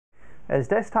As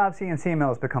desktop CNC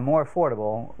mills become more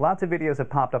affordable, lots of videos have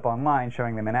popped up online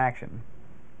showing them in action.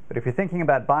 But if you're thinking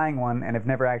about buying one and have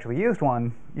never actually used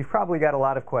one, you've probably got a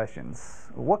lot of questions.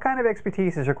 What kind of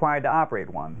expertise is required to operate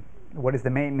one? What is the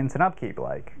maintenance and upkeep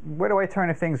like? Where do I turn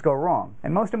if things go wrong?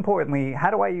 And most importantly,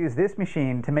 how do I use this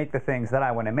machine to make the things that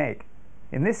I want to make?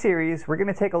 In this series, we're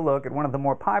going to take a look at one of the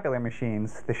more popular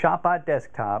machines, the ShopBot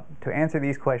Desktop, to answer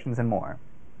these questions and more.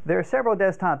 There are several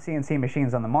desktop CNC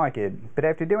machines on the market, but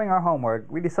after doing our homework,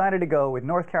 we decided to go with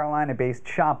North Carolina-based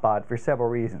ShopBot for several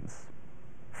reasons.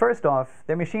 First off,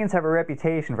 their machines have a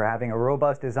reputation for having a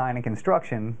robust design and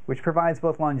construction, which provides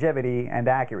both longevity and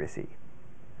accuracy.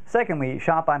 Secondly,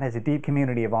 ShopBot has a deep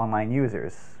community of online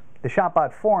users. The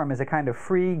ShopBot forum is a kind of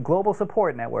free, global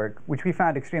support network, which we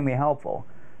found extremely helpful.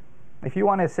 If you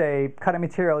want to, say, cut a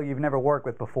material you've never worked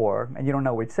with before and you don't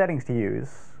know which settings to use,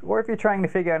 or if you're trying to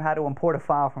figure out how to import a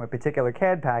file from a particular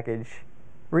CAD package,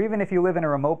 or even if you live in a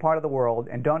remote part of the world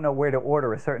and don't know where to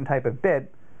order a certain type of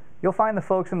bit, you'll find the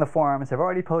folks in the forums have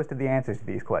already posted the answers to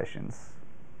these questions.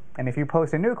 And if you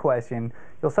post a new question,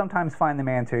 you'll sometimes find them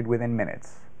answered within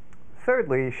minutes.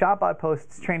 Thirdly, ShopBot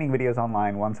posts training videos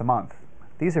online once a month.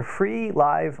 These are free,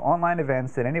 live, online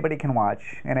events that anybody can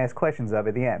watch and ask questions of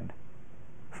at the end.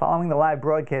 Following the live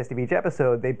broadcast of each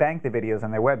episode, they bank the videos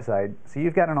on their website, so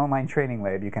you've got an online training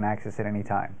lab you can access at any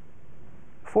time.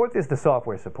 Fourth is the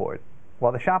software support.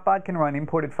 While the ShopBot can run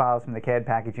imported files from the CAD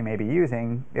package you may be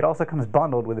using, it also comes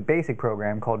bundled with a basic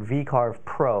program called VCarve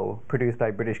Pro, produced by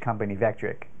British company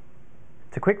Vectric.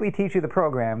 To quickly teach you the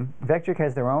program, Vectric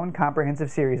has their own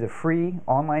comprehensive series of free,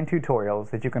 online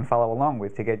tutorials that you can follow along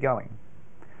with to get going.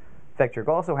 Vectric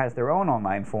also has their own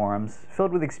online forums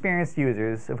filled with experienced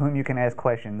users of whom you can ask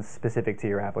questions specific to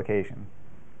your application.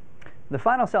 The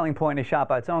final selling point is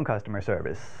ShopBot's own customer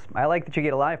service. I like that you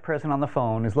get a live person on the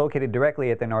phone who's located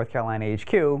directly at the North Carolina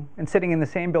HQ and sitting in the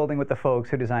same building with the folks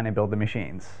who design and build the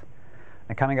machines.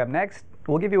 And coming up next,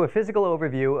 we'll give you a physical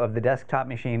overview of the desktop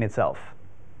machine itself.